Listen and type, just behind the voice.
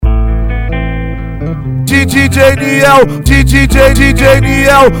DJ Niel, DJ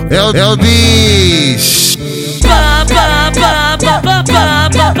Niel, é o bicho.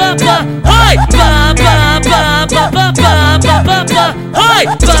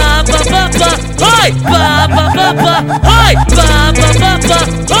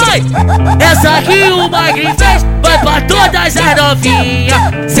 Essa aqui o Magrinho fez, vai pra todas as novinhas.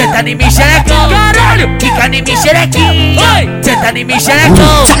 Cê tá em mim, xerecão, caralho, quica em mim, xerequinha. Cê tá em mim,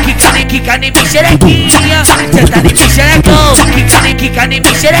 xerecão, quica em mim, xerequinha. Cê tá em mim, xerecão, quica em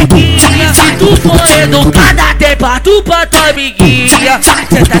mim, xerequinha. Se tu for educada, tem pato pra tua amiguinha.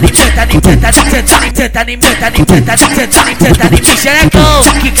 Cê tá em mim, xerecão,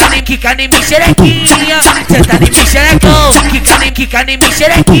 quica em mim, xerequinha. Cê tá em mim, xerecão, quica em mim,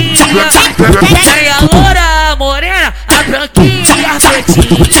 xerequinha. Tem a loura, a morena, a branquinha e a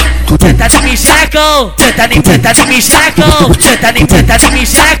pretinha. Cê tá em mim, xerecão, cê tá em mim, xerecão. Cê tá em mim,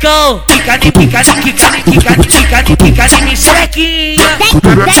 xerecão, quica em mim, xerequinha.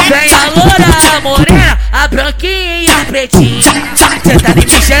 Tem a loura, a morena, a branquinha e a pretinha. Cê tá em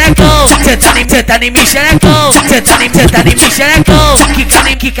mim, xerecão, cê tá em mim, xerecão. Cê tá em mim, xerecão, quica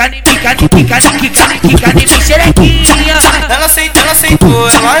em mim, xerequinha. Ela sentou,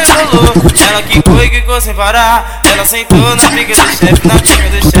 ela rebolou, ela quicou sem parar. Ela sentou na pica do chefe, na pica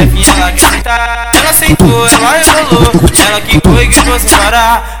do chefe e ela quer sentar. Ela sentou, ela rebolou, ela quicou sem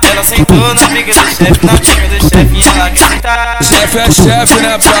parar. Ela sentou na pica do chefe, na pica do chefe e ela quer sentar. Chefe é chefe,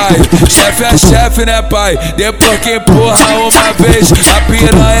 né pai? Chefe é chefe, né pai? Depois que empurra uma vez, a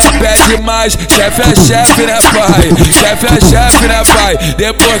piranha pede mais. Chefe é chefe, né pai? Chefe é chefe, né pai?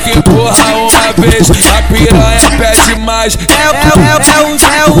 Depois que empurra uma vez, a piranha pede mais. É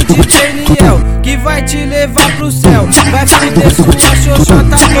o DJ Niel que vai te levar pro céu. Vai fuder sua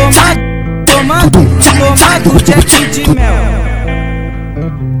xoxota tomado Jack de mel.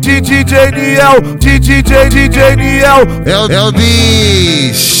 DJ Niel, DJ Niel, é o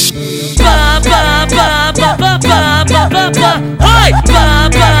bicho.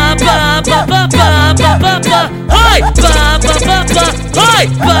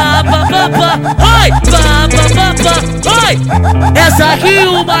 Essa aqui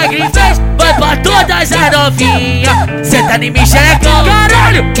o Magrinho fez, vai pra todas as novinhas. Cê tá em mim, xerecão,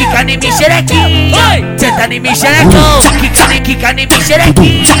 caralho, quica em mim, xerequinha. Cê tá em mim, xerecão, quica em mim,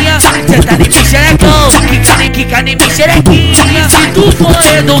 xerequinha. Cê tá em mim, xerecão, quica em mim, xerequinha. Se tu for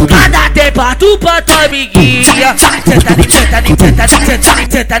educada, tem pato pra tua amiguinha. Cê tá em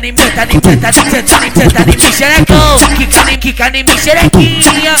mim, xerecão, quica em mim,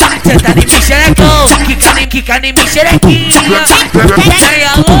 xerequinha. Cê tá em mim, xerecão, quica em mim, xerequinha. Tem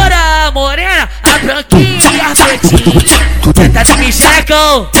a loura, a morena, a branquinha e a pretinha. Cê tá em mim,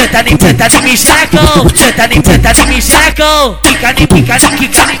 xerecão, cê tá em mim, xerecão. Cê tá em mim, xerecão,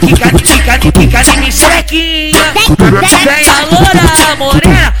 quica em mim, xerequinha. Tem a loura, a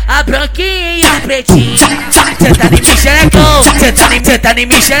morena, a branquinha e a pretinha. Cê tá em mim, xerecão, cê tá em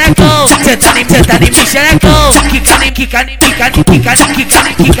mim, xerecão. Cê tá em mim, xerecão, quica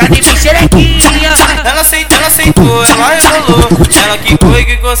em mim, xerequinha. Ela sentou, ela rebolou, ela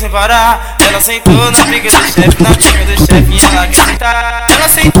quicou sem parar. Ela sentou na pica do chefe, na pica do chefe e ela quer sentar. Ela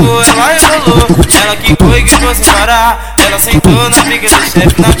sentou, ela rebolou, ela quicou sem parar. Ela sentou na pica do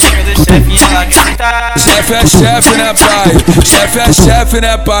chefe, na pica do chefe e ela quer sentar. Chefe é chefe, né pai? Chefe é chefe,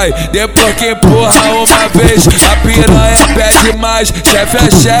 né pai? Depois que empurra uma vez, a piranha pede mais. Chefe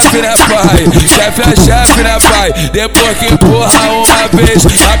é chefe, né pai? Chefe é chefe, né pai? Depois que empurra uma vez,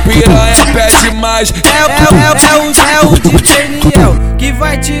 a piranha pede mais. É o DJ Niel que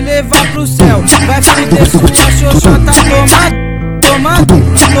vai te levar pro céu. Vai fuder sua xoxota tomado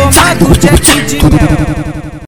Jack de mel.